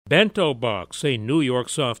Bento Box, a New York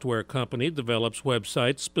software company, develops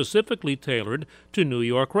websites specifically tailored to New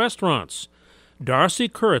York restaurants. Darcy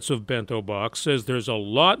Kurtz of Bento Box says there's a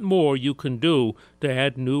lot more you can do to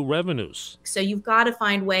add new revenues. So you've got to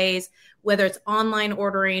find ways, whether it's online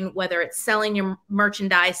ordering, whether it's selling your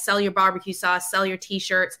merchandise, sell your barbecue sauce, sell your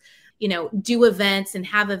T-shirts, do events and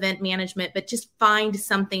have event management, but just find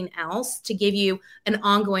something else to give you an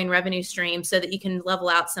ongoing revenue stream so that you can level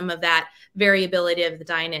out some of that variability of the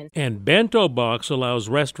dine-in. And Bento Box allows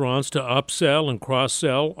restaurants to upsell and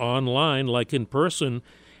cross-sell online like in person,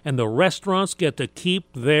 and the restaurants get to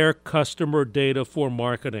keep their customer data for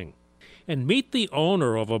marketing. And meet the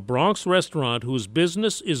owner of a Bronx restaurant whose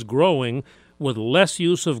business is growing with less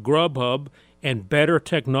use of Grubhub and better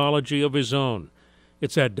technology of his own.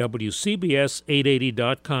 It's at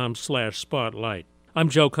WCBS880.com/spotlight. I'm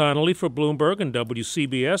Joe Connolly for Bloomberg and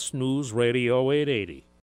WCBS News Radio 880.